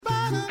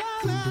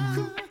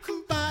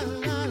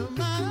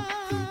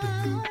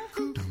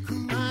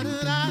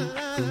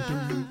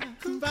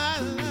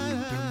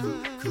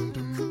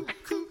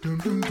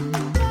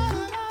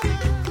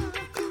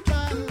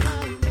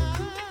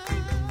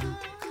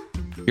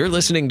You're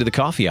listening to The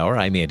Coffee Hour.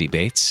 I'm Andy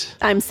Bates.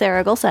 I'm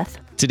Sarah Gulseth.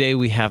 Today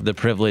we have the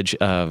privilege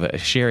of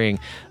sharing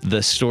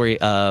the story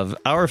of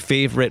our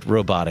favorite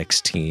robotics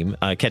team,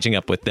 catching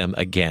up with them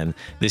again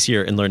this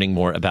year and learning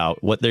more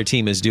about what their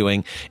team is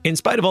doing. In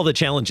spite of all the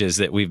challenges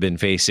that we've been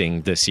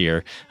facing this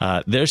year,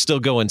 they're still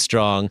going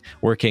strong,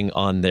 working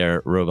on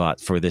their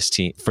robot for this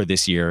team for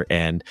this year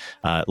and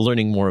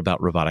learning more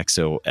about robotics.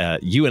 So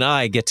you and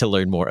I get to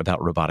learn more about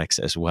robotics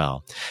as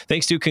well.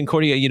 Thanks to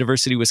Concordia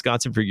University,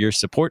 Wisconsin for your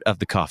support of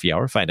the Coffee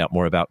Hour. Find out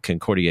more about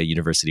Concordia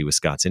University,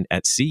 Wisconsin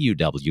at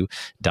cuw.edu.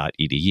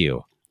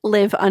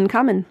 Live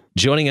uncommon.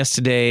 Joining us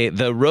today,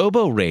 the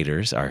Robo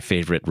Raiders, our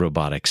favorite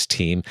robotics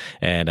team.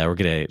 And we're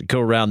going to go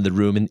around the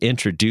room and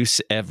introduce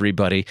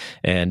everybody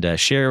and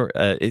share,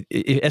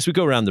 as we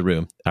go around the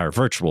room, our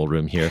virtual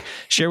room here,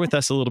 share with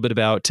us a little bit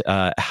about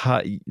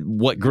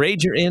what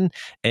grade you're in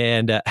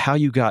and how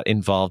you got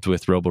involved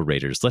with Robo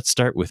Raiders. Let's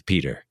start with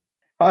Peter.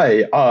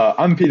 Hi,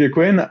 I'm Peter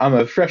Quinn. I'm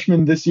a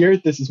freshman this year.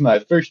 This is my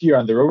first year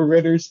on the Robo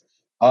Raiders.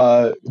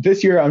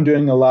 This year, I'm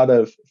doing a lot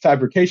of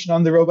fabrication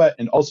on the robot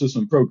and also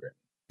some programming.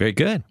 Very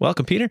good.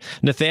 Welcome, Peter.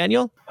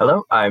 Nathaniel?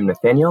 Hello, I'm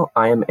Nathaniel.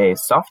 I am a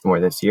sophomore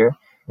this year,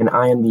 and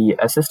I am the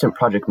assistant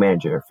project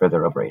manager for the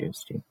Robo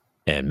Raiders team.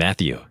 And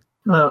Matthew?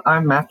 Hello,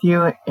 I'm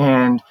Matthew,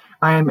 and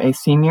I am a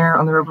senior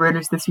on the Robo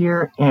Raiders this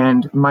year,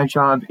 and my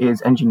job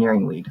is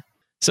engineering lead.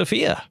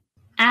 Sophia?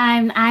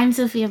 I'm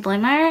Sophia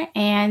Blimmer,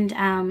 and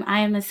I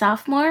am a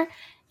sophomore,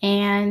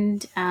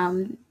 and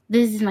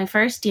this is my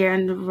first year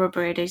on the Robo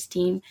Raiders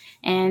team,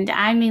 and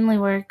I mainly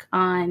work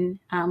on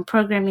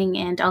programming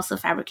and also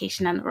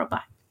fabrication on the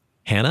robot.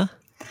 Hannah?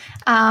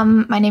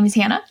 My name is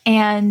Hannah,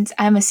 and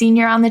I'm a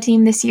senior on the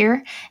team this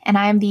year, and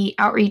I am the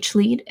outreach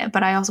lead,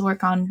 but I also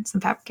work on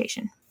some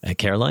fabrication.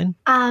 Caroline?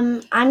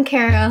 I'm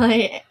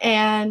Caroline,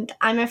 and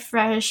I'm a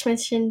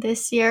freshman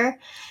this year,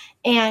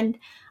 and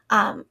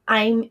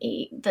I'm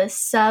the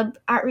sub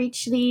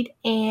outreach lead,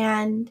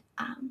 and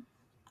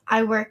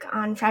I work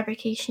on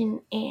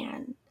fabrication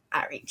and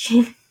outreach.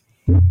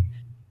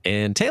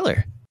 And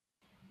Taylor?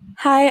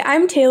 Hi,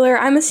 I'm Taylor.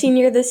 I'm a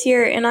senior this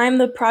year, and I'm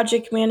the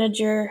project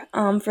manager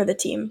for the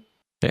team.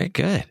 Very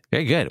good.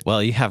 Very good.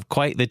 Well, you have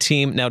quite the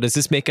team. Now, does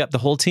this make up the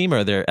whole team? Or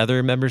are there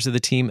other members of the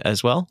team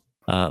as well?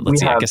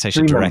 Let's see. I guess I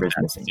should direct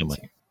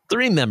that.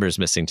 3 members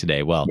missing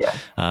today. Well,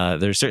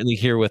 they're certainly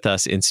here with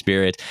us in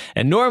spirit.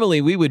 And normally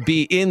we would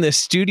be in the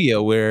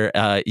studio where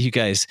you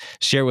guys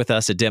share with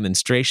us a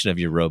demonstration of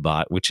your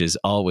robot, which is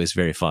always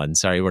very fun.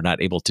 Sorry, we're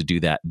not able to do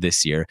that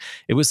this year.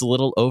 It was a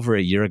little over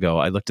a year ago.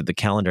 I looked at the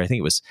calendar. I think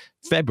it was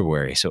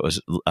February. So it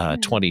was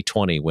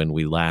 2020 when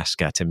we last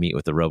got to meet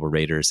with the Robo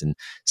Raiders and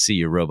see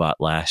your robot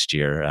last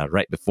year,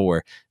 right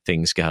before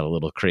things got a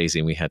little crazy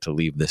and we had to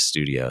leave the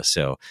studio.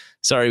 So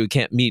sorry we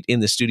can't meet in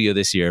the studio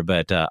this year,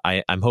 but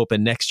I'm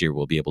hoping next year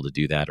we'll be able to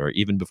do that or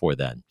even before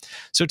then.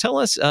 So tell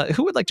us,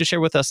 who would like to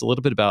share with us a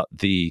little bit about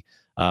the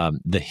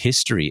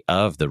history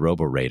of the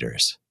Robo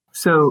Raiders?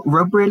 So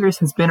Robo Raiders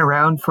has been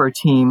around for a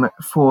team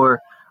for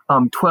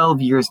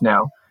 12 years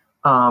now.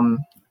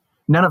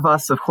 None of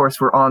us, of course,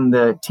 were on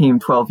the team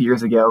 12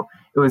 years ago.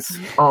 It was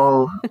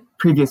all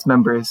previous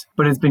members,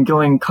 but it's been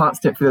going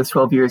constant for those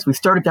 12 years. We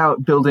started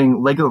out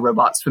building Lego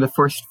robots for the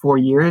first 4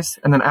 years,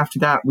 and then after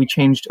that, we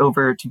changed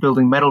over to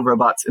building metal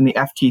robots in the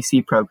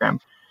FTC program.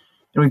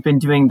 And we've been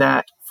doing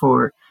that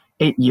for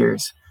 8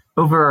 years.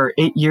 Over our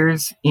 8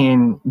 years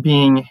in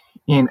being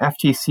in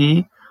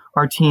FTC,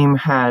 our team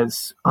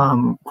has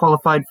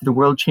qualified for the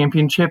World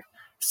Championship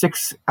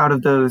 6 out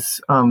of those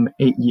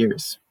 8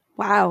 years.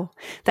 Wow,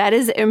 that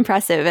is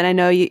impressive. And I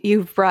know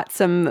you've brought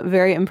some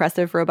very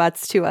impressive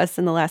robots to us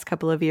in the last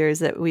couple of years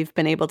that we've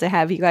been able to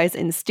have you guys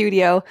in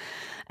studio.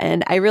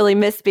 And I really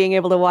miss being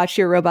able to watch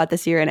your robot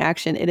this year in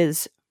action. It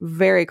is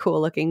very cool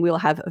looking. We'll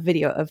have a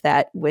video of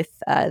that with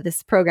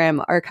this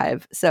program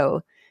archive.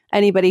 So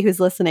anybody who's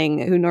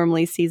listening who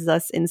normally sees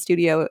us in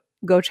studio,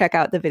 go check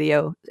out the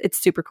video. It's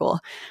super cool.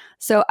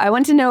 So I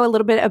want to know a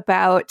little bit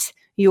about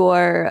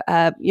your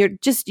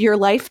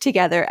life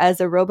together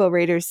as a Robo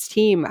Raiders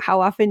team.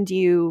 How often do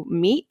you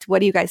meet? What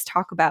do you guys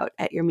talk about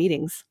at your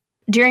meetings?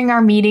 During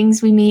our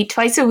meetings, we meet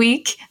twice a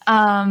week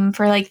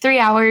for like 3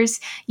 hours,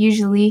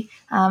 usually.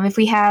 If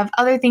we have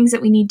other things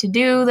that we need to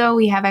do, though,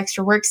 we have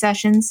extra work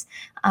sessions.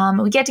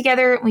 We get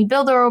together, we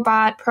build a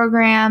robot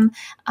program,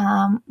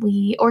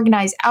 we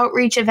organize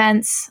outreach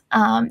events.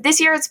 This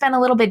year, it's been a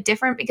little bit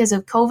different because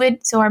of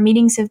COVID, so our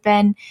meetings have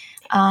been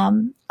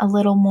a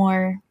little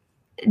more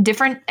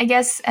different, I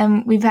guess,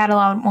 and we've had a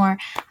lot more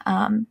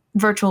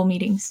virtual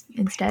meetings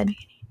instead.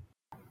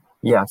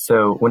 Yeah,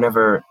 so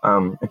whenever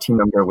a team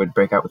member would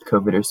break out with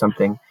COVID or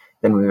something,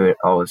 then we would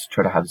always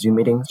try to have Zoom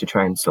meetings to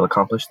try and still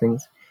accomplish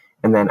things.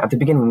 And then at the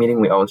beginning of the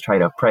meeting, we always try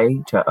to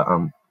pray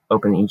to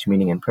open each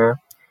meeting in prayer.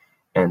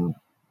 And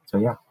so,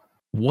 yeah.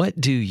 What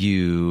do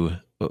you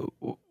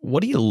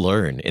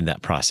learn in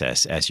that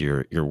process as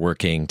you're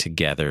working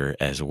together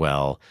as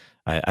well?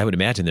 I would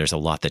imagine there's a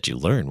lot that you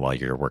learn while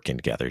you're working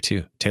together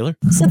too. Taylor?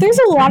 So there's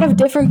a lot of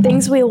different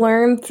things we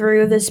learn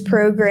through this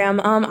program.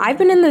 I've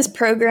been in this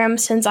program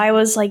since I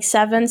was like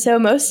 7, so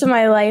most of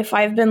my life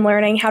I've been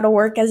learning how to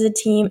work as a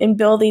team and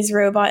build these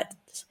robots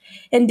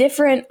and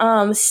different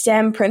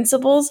STEM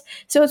principles.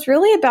 So it's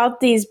really about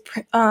these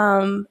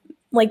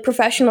like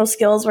professional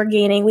skills we're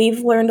gaining.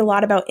 We've learned a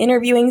lot about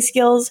interviewing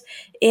skills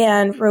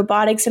and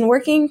robotics and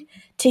working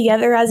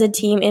together as a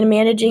team and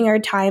managing our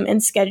time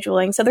and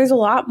scheduling. So there's a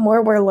lot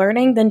more we're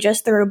learning than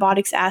just the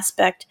robotics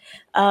aspect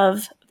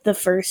of the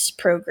first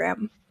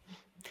program.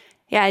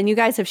 Yeah, and you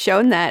guys have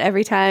shown that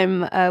every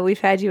time we've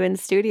had you in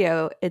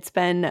studio. It's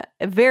been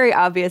very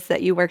obvious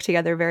that you work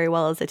together very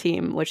well as a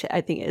team, which I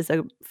think is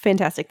a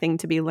fantastic thing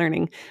to be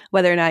learning,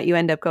 whether or not you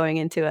end up going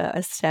into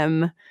a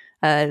STEM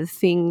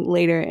thing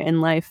later in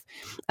life.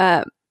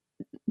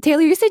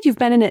 Taylor, you said you've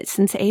been in it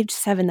since age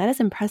 7. That is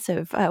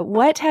impressive.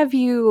 How have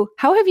you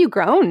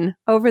grown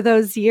over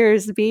those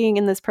years being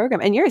in this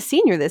program? And you're a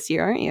senior this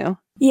year, aren't you?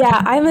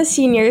 Yeah, I'm a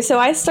senior. So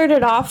I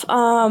started off,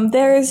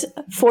 there's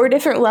 4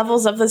 different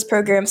levels of this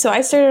program. So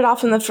I started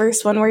off in the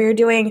first one where you're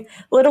doing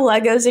little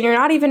Legos and you're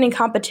not even in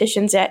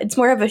competitions yet. It's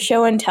more of a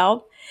show and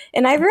tell.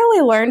 And I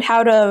really learned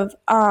how to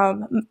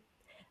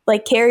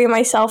carry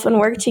myself and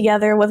work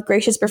together with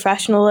gracious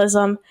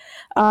professionalism.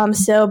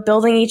 So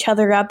building each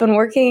other up and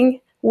working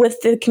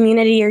with the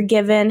community you're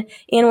given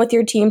and with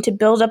your team to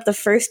build up the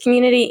first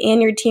community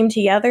and your team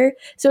together.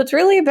 So it's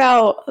really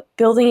about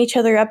building each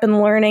other up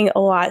and learning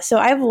a lot. So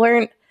I've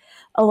learned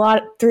a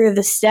lot through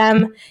the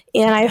STEM,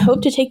 and I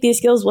hope to take these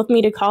skills with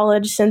me to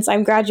college since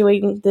I'm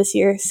graduating this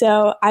year.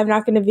 So I'm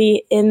not going to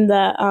be in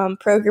the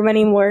program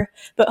anymore,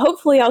 but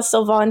hopefully I'll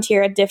still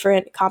volunteer at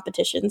different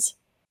competitions.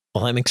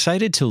 Well, I'm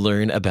excited to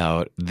learn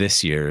about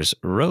this year's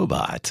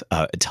robot.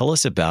 Tell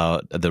us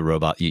about the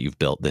robot you've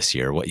built this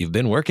year, what you've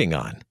been working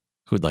on.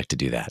 Who would like to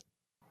do that?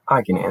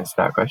 I can answer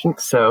that question.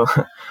 So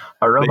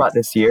our robot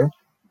this year,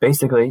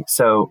 basically,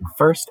 so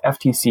first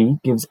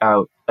FTC gives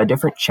out a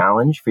different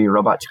challenge for your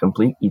robot to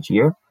complete each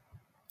year.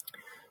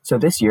 So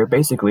this year,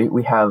 basically,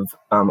 we have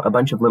a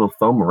bunch of little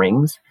foam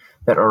rings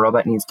that our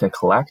robot needs to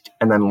collect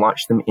and then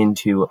launch them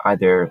into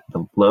either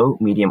the low,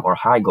 medium, or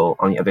high goal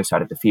on the other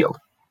side of the field.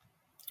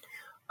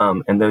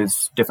 And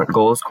those different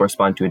goals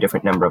correspond to a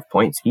different number of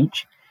points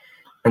each.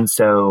 And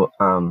so,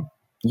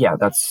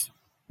 that's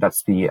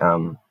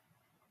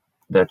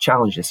the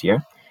challenge this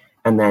year.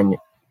 And then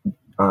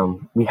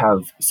we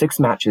have 6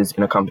 matches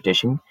in a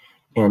competition,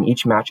 and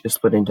each match is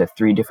split into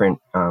 3 different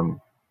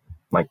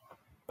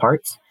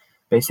parts,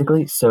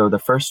 basically. So the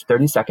first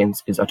 30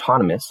 seconds is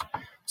autonomous.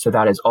 So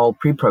that is all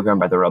pre-programmed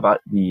by the robot.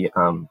 The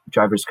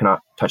drivers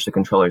cannot touch the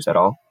controllers at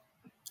all.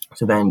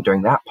 So then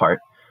during that part,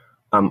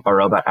 our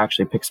robot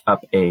actually picks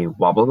up a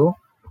wobble,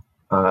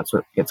 that's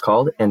what it's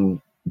called,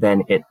 and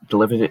then it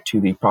delivers it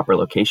to the proper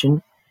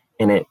location,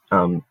 and it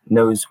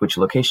knows which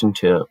location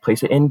to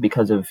place it in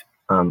because of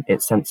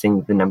it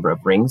sensing the number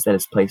of rings that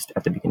is placed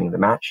at the beginning of the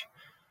match,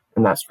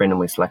 and that's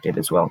randomly selected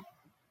as well.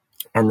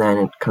 And then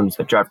it comes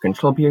the driver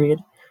control period.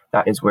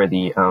 That is where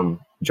the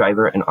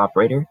driver and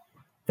operator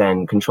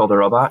then control the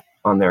robot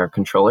on their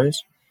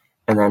controllers,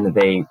 and then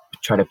they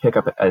try to pick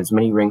up as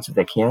many rings as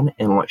they can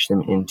and launch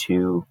them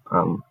into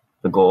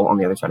the goal on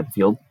the other side of the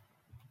field.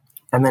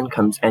 And then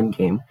comes end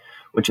game,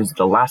 which is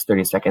the last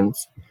 30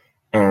 seconds.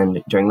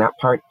 And during that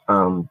part,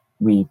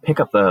 we pick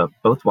up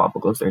both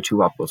wobblegos. There are 2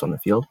 wobblegos on the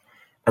field.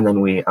 And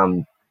then we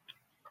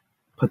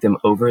put them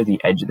over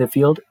the edge of the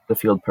field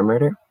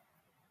perimeter.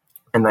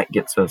 And that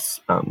gets us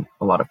a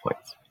lot of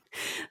points.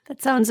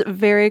 That sounds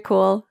very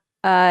cool.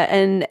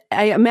 And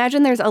I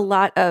imagine there's a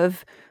lot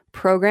of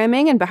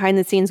programming and behind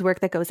the scenes work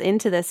that goes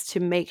into this to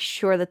make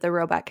sure that the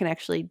robot can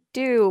actually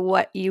do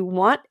what you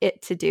want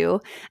it to do.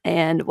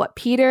 And what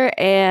Peter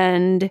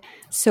and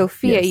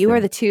Sophia, you are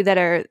the 2 that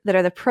are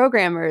the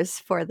programmers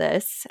for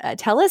this.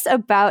 Tell us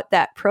about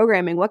that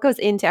programming. What goes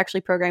into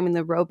actually programming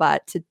the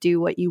robot to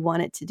do what you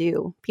want it to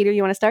do? Peter,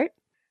 you want to start?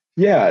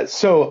 Yeah,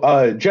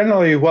 so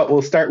generally what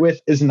we'll start with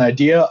is an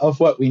idea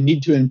of what we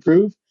need to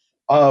improve.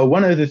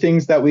 One of the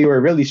things that we were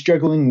really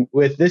struggling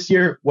with this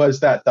year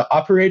was that the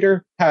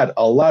operator had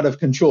a lot of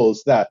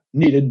controls that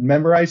needed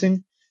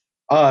memorizing.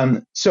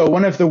 So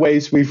one of the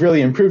ways we've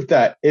really improved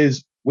that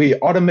is we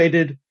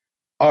automated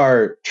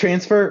our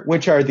transfer,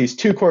 which are these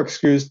 2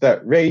 corkscrews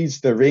that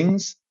raise the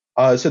rings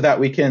so that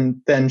we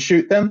can then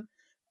shoot them.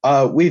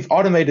 We've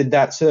automated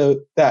that so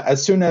that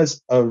as soon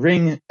as a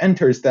ring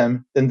enters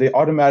them, then they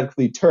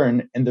automatically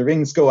turn and the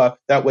rings go up.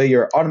 That way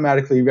you're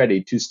automatically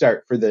ready to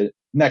start for the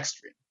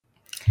next ring.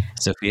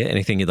 Sophia,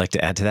 anything you'd like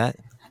to add to that?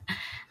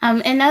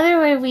 Another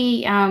way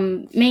we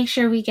make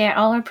sure we get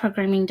all our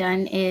programming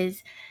done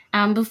is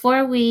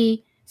before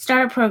we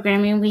start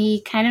programming,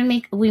 we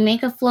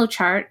make a flow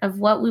chart of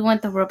what we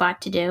want the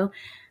robot to do,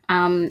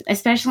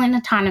 especially in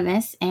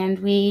autonomous, and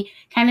we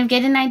kind of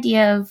get an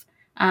idea of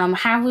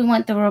how we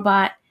want the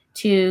robot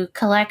to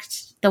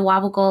collect the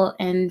wobble goal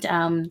and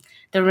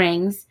the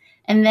rings.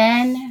 And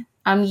then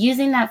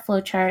using that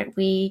flow chart,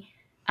 we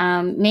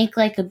make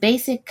like a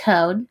basic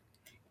code.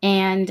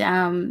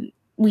 And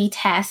we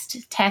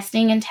test.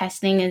 Testing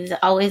is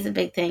always a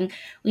big thing.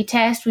 We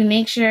test, we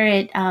make sure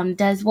it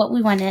does what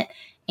we want it,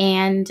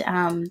 and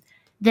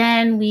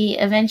then we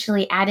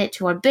eventually add it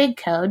to our big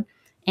code,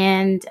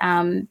 and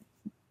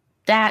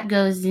that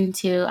goes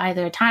into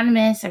either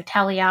autonomous or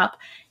teleop,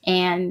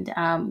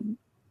 and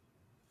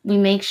we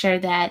make sure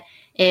that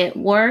it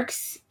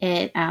works,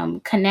 it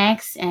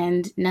connects,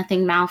 and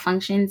nothing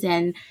malfunctions,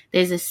 and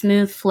there's a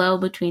smooth flow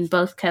between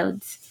both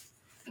codes.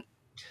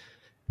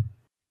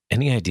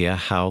 Any idea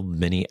how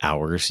many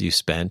hours you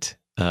spent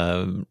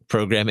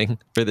programming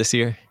for this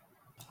year?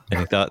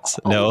 Any thoughts?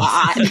 No.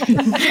 Lot.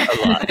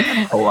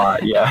 A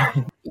lot, yeah.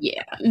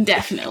 Yeah,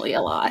 definitely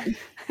a lot.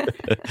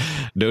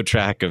 No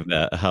track of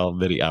that, how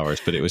many hours,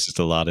 but it was just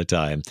a lot of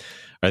time.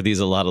 Are these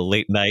a lot of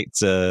late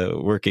nights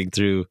working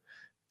through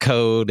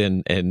code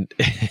and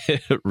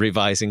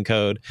revising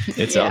code?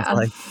 It sounds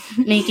like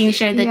making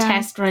sure the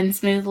test runs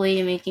smoothly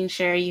and making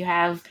sure you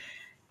have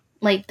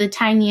like the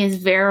tiniest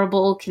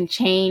variable can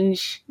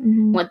change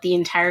what the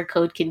entire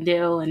code can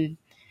do, and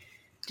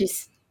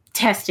just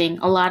testing,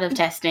 a lot of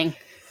testing.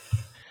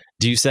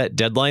 Do you set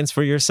deadlines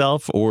for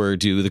yourself, or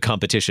do the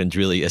competitions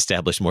really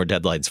establish more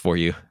deadlines for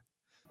you?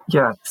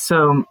 Yeah,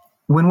 so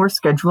when we're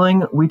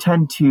scheduling, we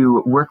tend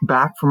to work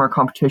back from our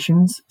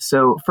competitions.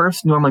 So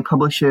first normally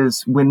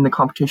publishes when the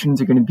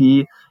competitions are going to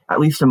be at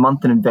least a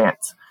month in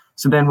advance.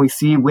 So then we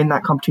see when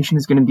that competition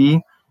is going to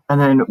be, and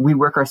then we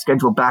work our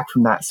schedule back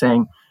from that,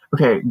 saying,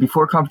 okay,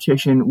 before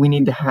competition, we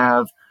need to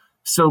have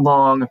so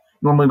long,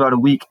 normally about a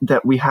week,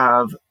 that we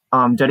have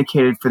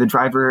dedicated for the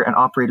driver and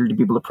operator to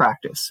be able to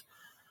practice.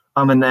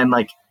 And then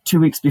like 2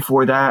 weeks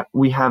before that,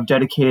 we have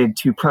dedicated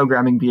to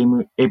programming,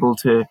 being able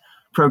to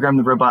program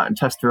the robot and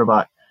test the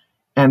robot.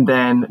 And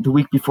then the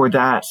week before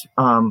that,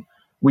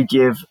 we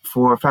give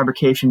for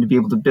fabrication to be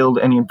able to build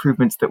any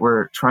improvements that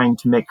we're trying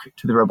to make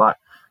to the robot.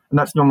 And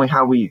that's normally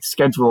how we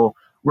schedule,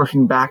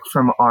 working back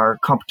from our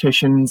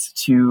competitions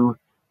to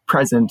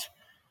present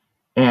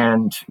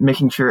and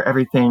making sure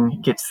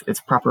everything gets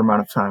its proper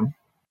amount of time.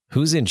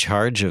 Who's in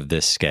charge of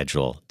this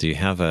schedule? Do you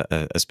have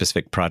a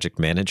specific project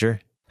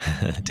manager?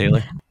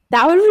 Taylor?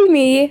 That would be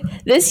me.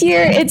 This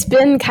year, it's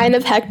been kind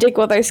of hectic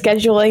with our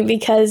scheduling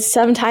because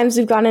sometimes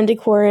we've gone into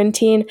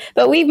quarantine,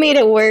 but we've made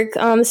it work,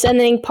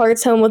 sending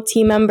parts home with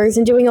team members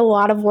and doing a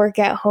lot of work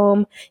at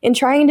home and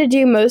trying to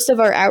do most of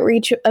our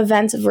outreach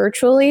events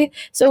virtually.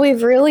 So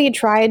we've really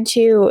tried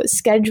to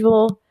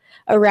schedule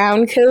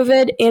around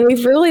COVID, and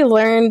we've really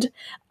learned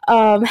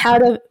how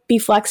to be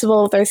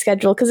flexible with our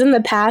schedule, because in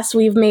the past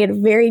we've made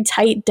very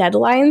tight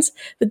deadlines,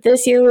 but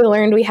this year we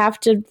learned we have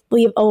to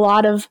leave a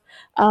lot of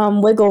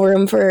wiggle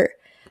room for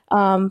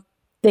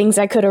things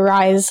that could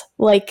arise,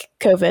 like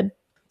COVID.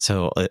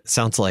 So it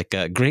sounds like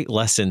great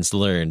lessons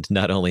learned,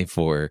 not only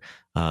for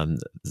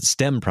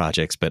STEM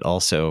projects, but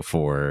also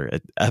for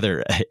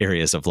other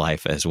areas of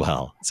life as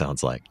well,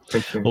 sounds like.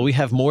 Sure. Well, we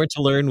have more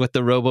to learn with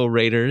the Robo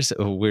Raiders.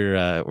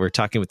 We're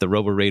talking with the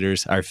Robo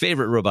Raiders, our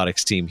favorite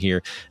robotics team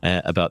here,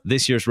 about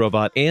this year's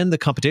robot and the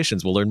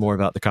competitions. We'll learn more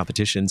about the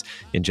competitions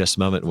in just a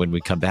moment when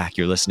we come back.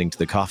 You're listening to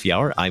The Coffee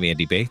Hour. I'm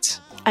Andy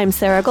Bates. I'm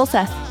Sarah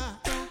Golseth.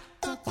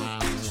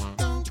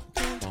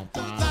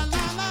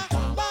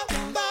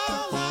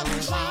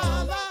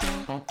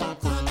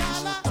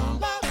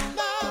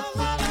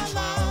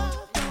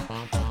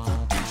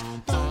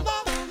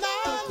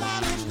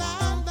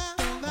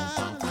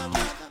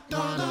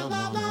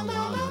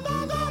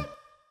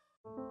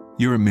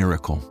 You're a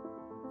miracle.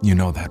 You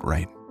know that,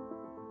 right?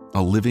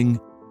 A living,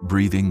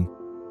 breathing,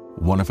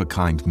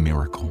 one-of-a-kind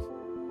miracle.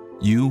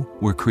 You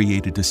were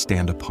created to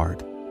stand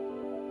apart,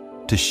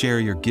 to share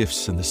your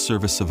gifts in the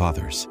service of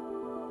others,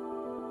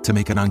 to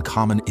make an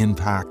uncommon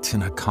impact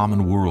in a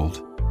common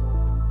world.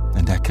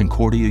 And at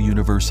Concordia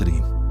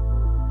University,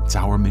 it's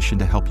our mission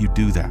to help you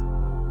do that,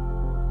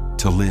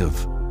 to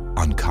live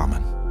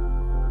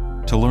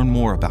uncommon. To learn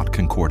more about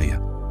Concordia,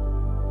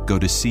 go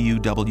to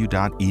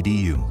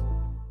cuw.edu.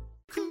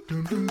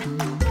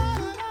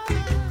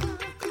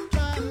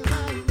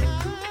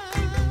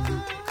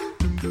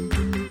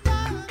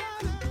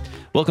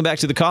 Welcome back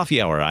to the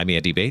Coffee Hour. I'm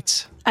Andy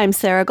Bates. I'm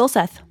Sarah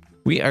Golseth.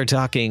 We are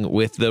talking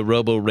with the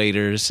Robo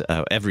Raiders.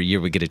 Every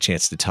year we get a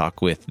chance to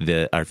talk with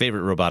our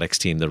favorite robotics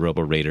team, the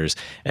Robo Raiders,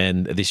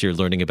 and this year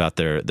learning about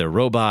their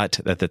robot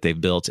that they've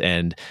built.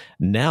 And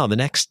now the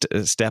next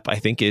step, I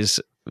think,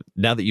 is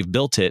now that you've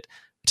built it,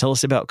 tell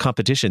us about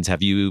competitions.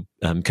 Have you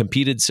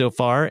competed so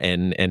far,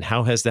 and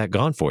how has that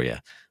gone for you?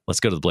 Let's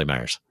go to the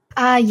Blaemeyers.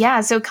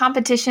 So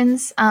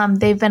competitions,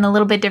 they've been a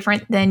little bit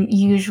different than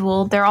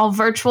usual. They're all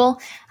virtual.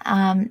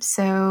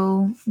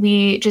 So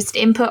we just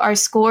input our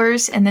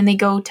scores, and then they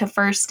go to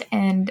first,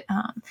 and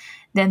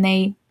then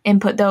they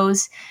input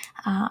those.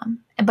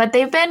 But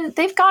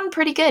they've gone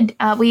pretty good.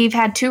 We've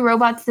had 2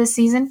 robots this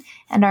season,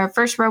 and our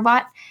first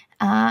robot,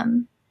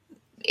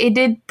 it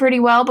did pretty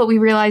well, but we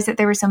realized that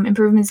there were some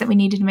improvements that we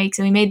needed to make.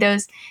 So we made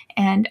those,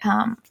 and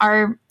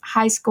our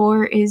high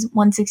score is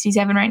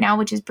 167 right now,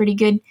 which is pretty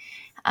good.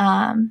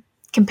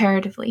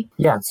 Comparatively.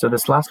 Yeah, so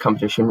this last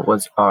competition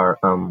was our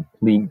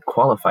league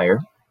qualifier.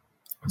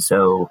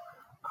 So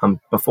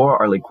before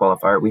our league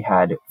qualifier, we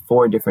had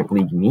 4 different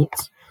league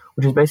meets,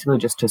 which is basically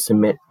just to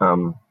submit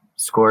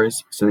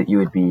scores so that you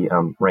would be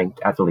ranked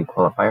at the league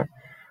qualifier.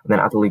 And then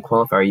at the league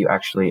qualifier, you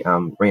actually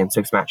ran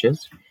 6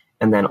 matches,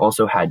 and then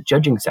also had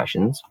judging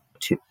sessions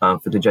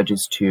for the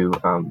judges to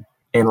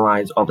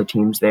analyze all the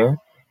teams there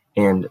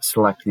and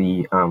select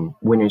the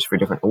winners for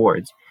different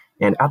awards.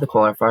 And at the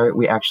qualifier,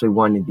 we actually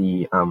won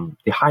the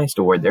highest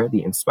award there,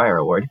 the Inspire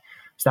Award.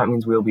 So that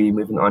means we'll be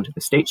moving on to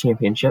the state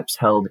championships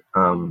held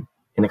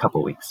in a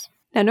couple of weeks.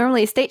 Now,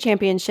 normally state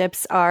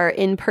championships are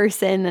in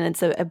person, and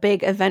it's a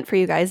big event for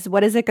you guys.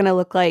 What is it going to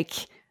look like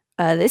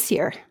this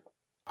year?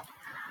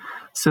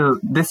 So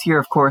this year,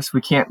 of course,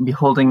 we can't be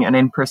holding an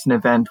in-person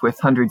event with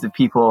hundreds of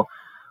people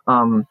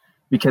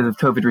because of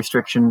COVID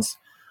restrictions.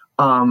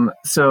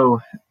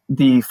 So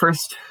the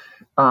first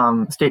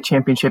state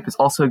championship is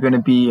also going to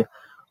be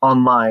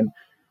online.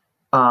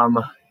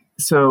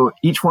 So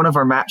each one of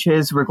our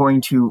matches, we're going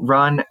to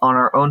run on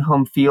our own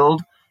home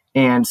field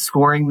and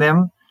scoring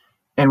them.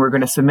 And we're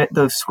going to submit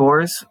those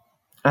scores.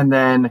 And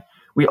then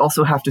we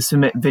also have to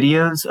submit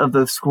videos of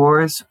those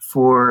scores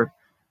for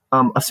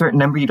a certain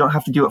number. You don't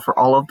have to do it for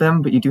all of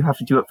them, but you do have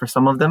to do it for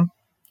some of them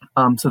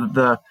so that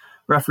the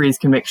referees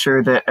can make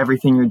sure that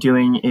everything you're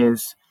doing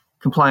is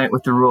compliant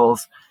with the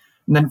rules.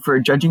 And then for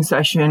a judging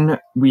session,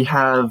 we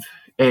have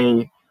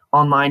a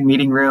online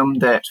meeting room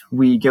that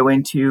we go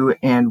into,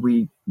 and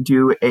we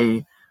do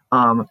a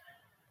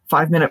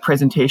 5-minute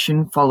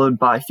presentation followed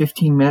by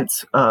 15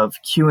 minutes of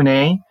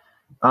Q&A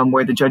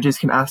where the judges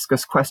can ask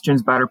us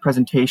questions about our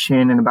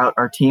presentation and about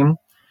our team.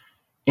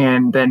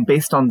 And then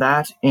based on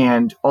that,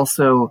 and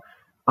also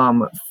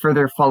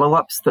further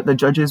follow-ups that the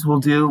judges will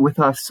do with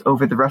us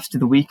over the rest of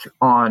the week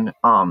on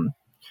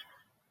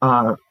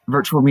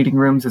virtual meeting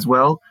rooms as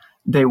well,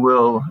 they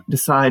will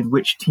decide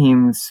which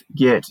teams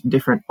get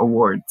different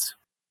awards.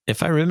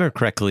 If I remember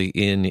correctly,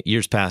 in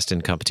years past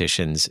in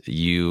competitions,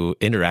 you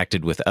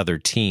interacted with other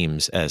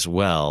teams as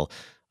well.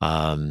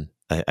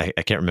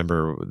 I can't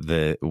remember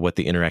what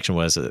the interaction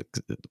was.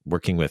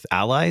 Working with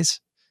allies,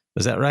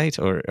 was that right?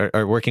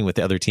 Or working with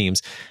the other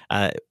teams?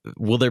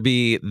 Will there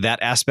be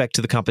that aspect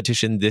to the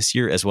competition this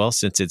year as well,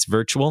 since it's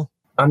virtual?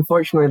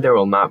 Unfortunately, there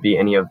will not be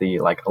any of the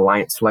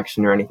alliance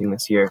selection or anything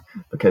this year,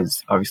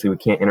 because obviously we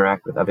can't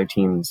interact with other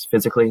teams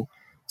physically.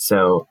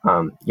 So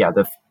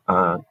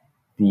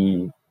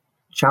the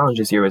challenge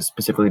this year was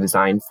specifically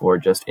designed for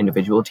just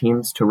individual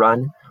teams to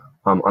run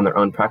on their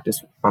own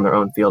practice, on their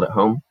own field at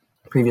home.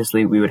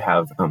 Previously, we would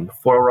have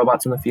 4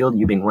 robots in the field,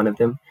 you being one of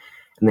them,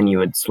 and then you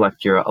would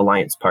select your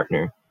alliance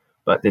partner.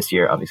 But this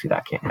year, obviously,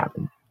 that can't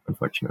happen,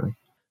 unfortunately.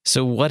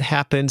 So what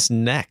happens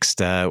next?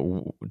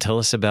 Tell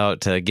us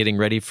about getting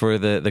ready for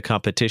the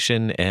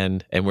competition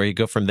and where you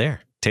go from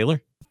there.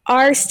 Taylor?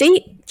 Our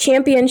state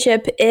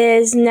championship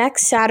is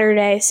next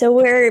Saturday, so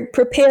we're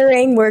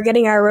preparing, we're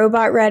getting our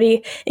robot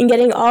ready, and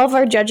getting all of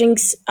our judging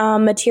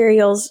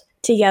materials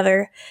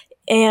together.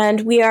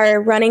 And we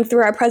are running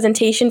through our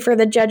presentation for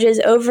the judges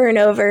over and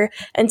over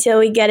until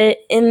we get it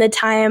in the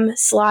time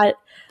slot,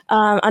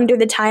 under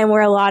the time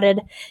we're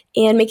allotted,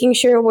 and making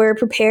sure we're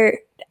prepared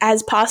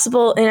as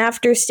possible. And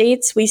after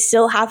states, we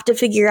still have to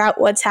figure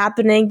out what's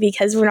happening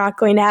because we're not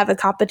going to have a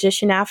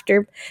competition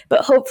after.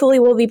 But hopefully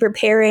we'll be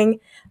preparing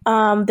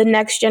the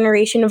next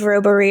generation of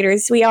Robo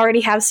Raiders. We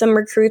already have some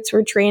recruits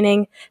we're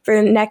training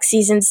for next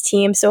season's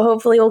team. So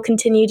hopefully we'll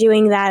continue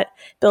doing that,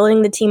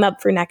 building the team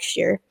up for next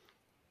year.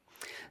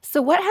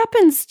 So what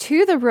happens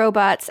to the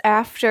robots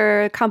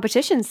after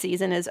competition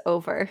season is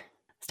over?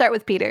 Start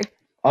with Peter.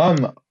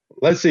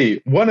 Let's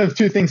see. One of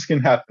two things can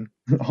happen.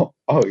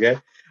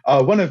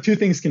 One of two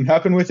things can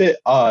happen with it.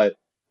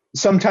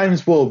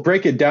 Sometimes we'll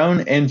break it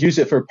down and use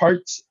it for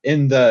parts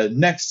in the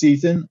next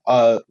season,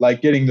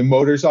 like getting the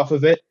motors off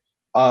of it.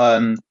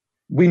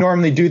 We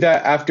normally do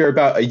that after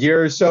about a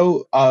year or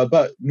so,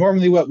 but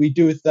normally what we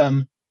do with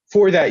them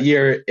for that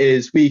year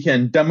is we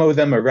can demo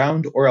them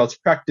around or else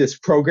practice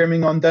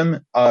programming on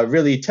them,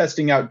 really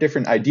testing out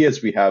different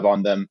ideas we have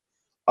on them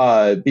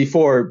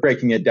before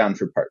breaking it down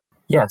for parts.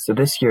 Yeah, so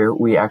this year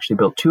we actually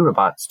built 2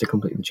 robots to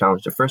complete the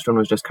challenge. The first one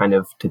was just kind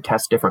of to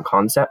test different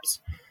concepts.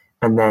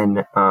 And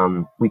then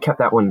we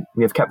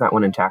have kept that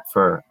one intact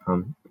for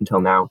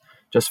until now,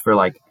 just for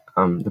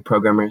the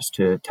programmers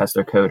to test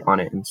their code on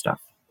it and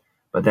stuff.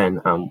 But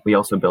then we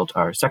also built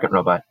our second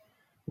robot,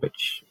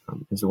 which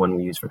is the one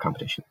we use for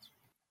competitions.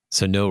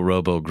 So no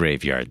Robo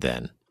graveyard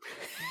then.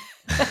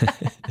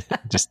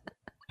 Just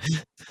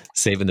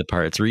saving the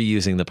parts,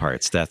 reusing the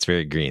parts. That's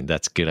very green.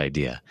 That's a good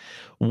idea.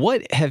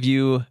 What have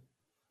you...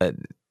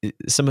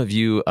 some of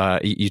you,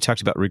 you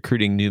talked about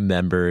recruiting new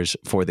members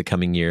for the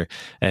coming year.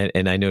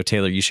 And I know,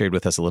 Taylor, you shared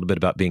with us a little bit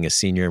about being a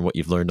senior and what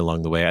you've learned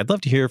along the way. I'd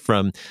love to hear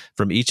from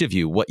each of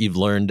you what you've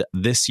learned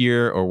this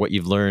year or what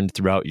you've learned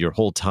throughout your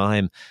whole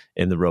time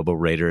in the Robo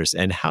Raiders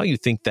and how you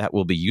think that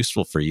will be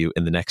useful for you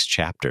in the next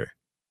chapter.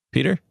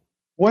 Peter?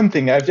 One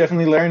thing I've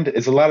definitely learned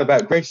is a lot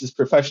about Grace's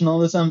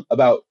professionalism,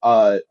 about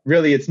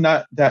really it's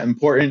not that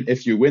important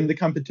if you win the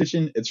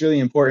competition. It's really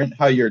important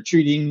how you're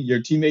treating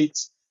your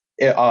teammates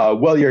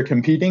while you're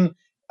competing.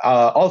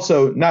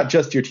 also not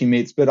just your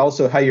teammates, but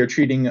also how you're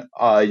treating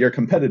your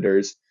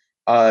competitors,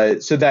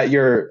 so that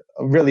you're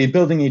really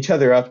building each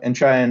other up and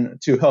trying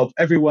to help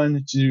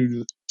everyone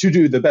to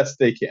do the best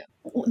they can.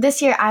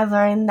 This year, I've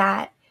learned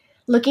that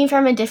looking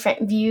from a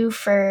different view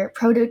for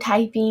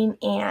prototyping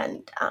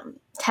and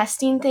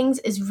testing things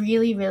is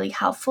really, really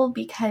helpful,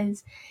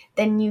 because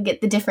then you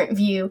get the different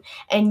view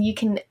and you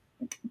can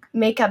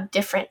make up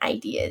different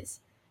ideas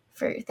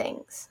for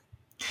things.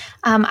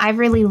 I've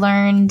really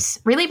learned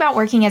about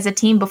working as a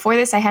team. Before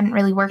this, I hadn't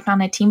really worked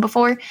on a team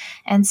before.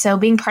 And so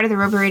being part of the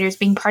Robo Raiders,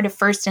 being part of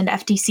FIRST and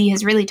FTC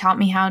has really taught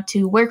me how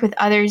to work with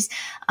others,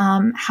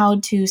 how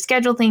to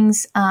schedule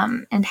things,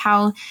 and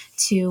how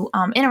to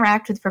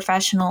interact with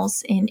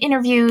professionals in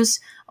interviews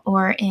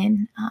or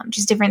in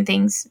just different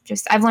things.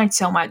 I've learned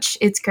so much.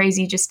 It's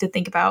crazy just to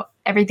think about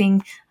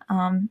everything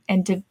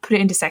and to put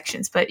it into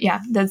sections. But yeah,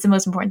 that's the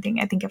most important thing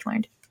I think I've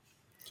learned.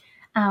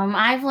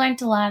 I've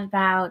learned a lot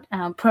about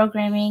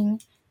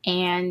programming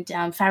and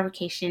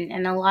fabrication,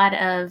 and a lot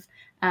of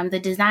the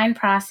design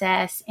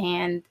process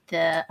and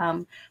the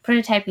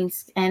prototyping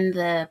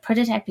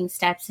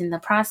steps in the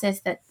process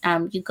that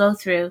you go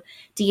through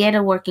to get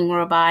a working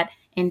robot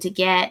and to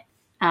get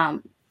a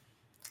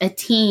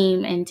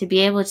team and to be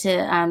able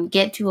to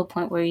get to a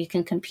point where you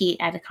can compete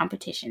at a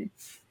competition.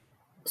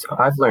 So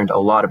I've learned a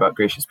lot about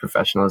gracious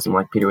professionalism,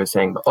 like Peter was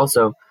saying, but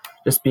also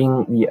just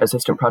being the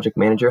assistant project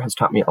manager has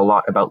taught me a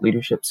lot about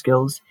leadership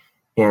skills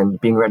and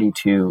being ready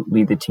to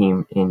lead the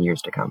team in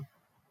years to come.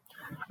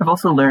 I've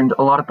also learned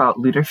a lot about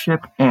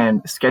leadership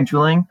and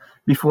scheduling.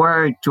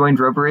 Before I joined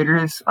Robo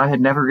Raiders, I had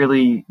never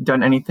really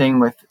done anything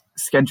with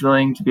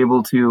scheduling to be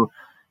able to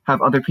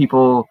have other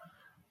people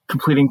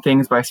completing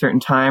things by a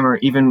certain time, or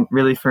even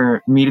really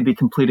for me to be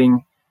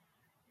completing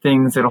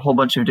things at a whole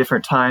bunch of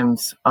different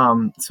times.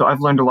 So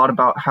I've learned a lot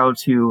about how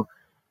to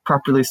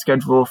properly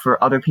schedule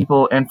for other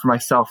people and for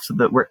myself so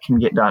that work can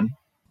get done.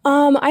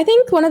 I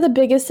think one of the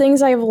biggest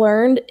things I've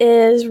learned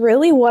is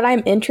really what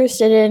I'm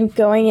interested in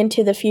going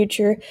into the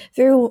future.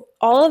 Through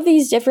all of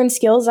these different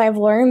skills I've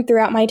learned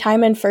throughout my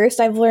time in FIRST,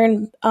 I've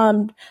learned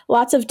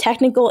lots of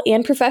technical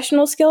and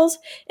professional skills,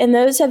 and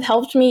those have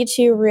helped me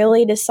to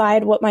really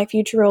decide what my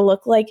future will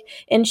look like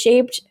and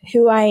shaped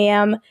who I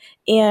am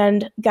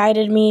and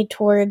guided me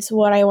towards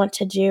what I want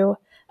to do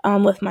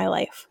with my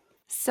life.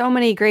 So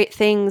many great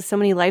things, so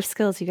many life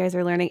skills you guys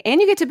are learning,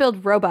 and you get to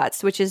build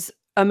robots, which is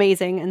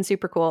amazing and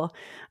super cool.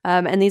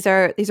 And these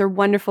are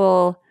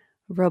wonderful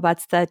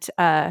robots that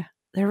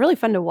they're really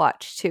fun to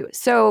watch too.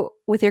 So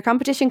with your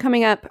competition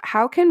coming up,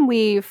 how can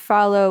we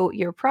follow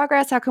your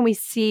progress? How can we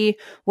see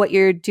what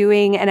you're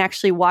doing and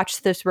actually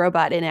watch this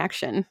robot in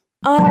action?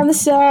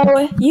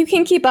 So you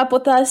can keep up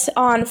with us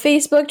on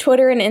Facebook,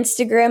 Twitter, and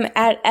Instagram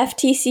at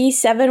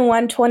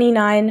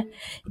FTC7129,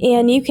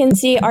 and you can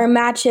see our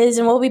matches,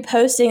 and we'll be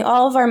posting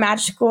all of our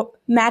match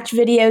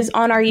videos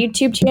on our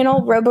YouTube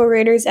channel, Robo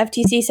Raiders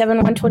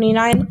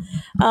FTC7129.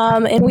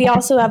 And we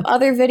also have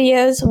other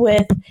videos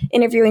with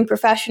interviewing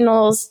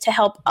professionals to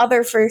help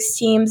other FIRST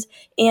teams,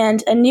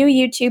 and a new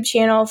YouTube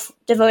channel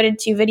devoted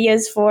to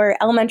videos for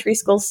elementary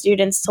school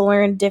students to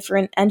learn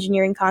different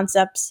engineering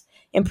concepts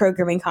and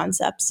programming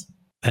concepts.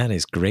 That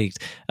is great.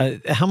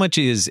 How much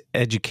is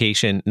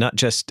education, not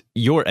just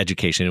your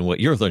education and what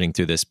you're learning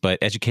through this, but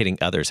educating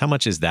others? How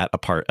much is that a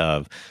part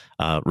of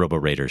Robo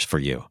Raiders for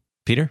you?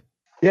 Peter?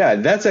 Yeah,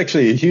 that's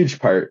actually a huge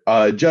part.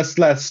 Just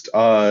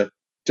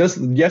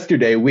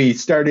yesterday, we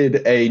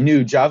started a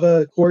new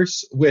Java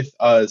course with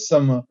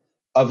some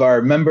of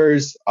our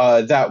members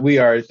that we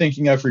are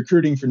thinking of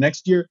recruiting for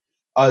next year.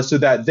 So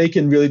that they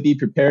can really be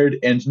prepared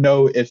and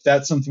know if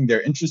that's something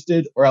they're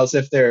interested, or else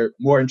if they're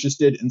more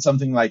interested in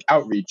something like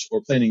outreach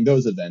or planning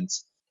those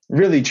events.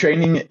 Really,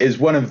 training is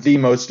one of the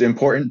most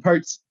important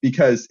parts,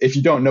 because if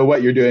you don't know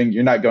what you're doing,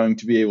 you're not going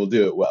to be able to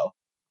do it well.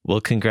 Well,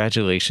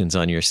 congratulations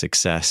on your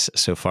success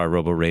so far,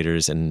 Robo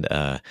Raiders, and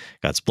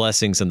God's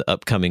blessings on the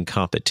upcoming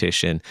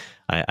competition.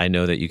 I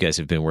know that you guys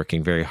have been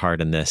working very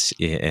hard on this,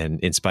 and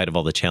in spite of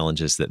all the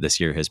challenges that this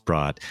year has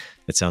brought,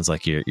 it sounds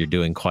like you're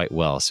doing quite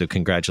well. So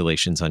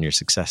congratulations on your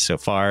success so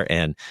far,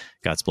 and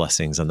God's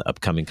blessings on the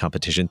upcoming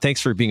competition.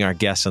 Thanks for being our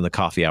guest on the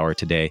Coffee Hour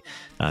today.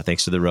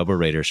 Thanks to the Robo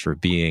Raiders for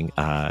being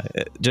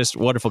just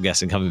wonderful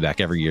guests and coming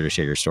back every year to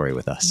share your story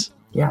with us.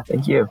 Yeah,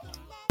 thank you.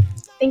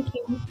 Thank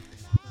you.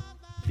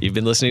 You've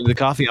been listening to The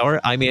Coffee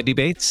Hour. I'm Andy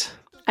Bates.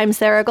 I'm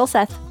Sarah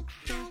Gulseth.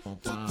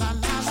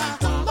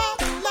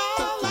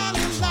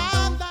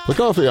 The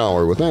Coffee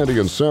Hour with Andy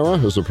and Sarah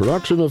is a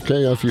production of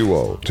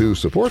KFUO. To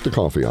support the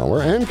Coffee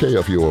Hour and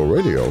KFUO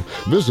Radio,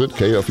 visit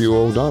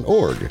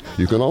KFUO.org.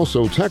 You can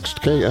also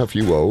text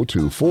KFUO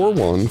to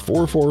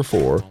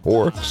 41444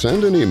 or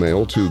send an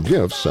email to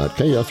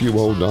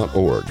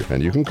gifts@KFUO.org.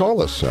 And you can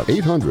call us at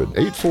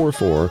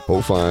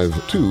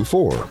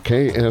 800-844-0524.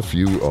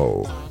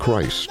 KFUO.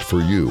 Christ for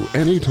you,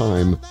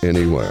 anytime,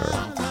 anywhere.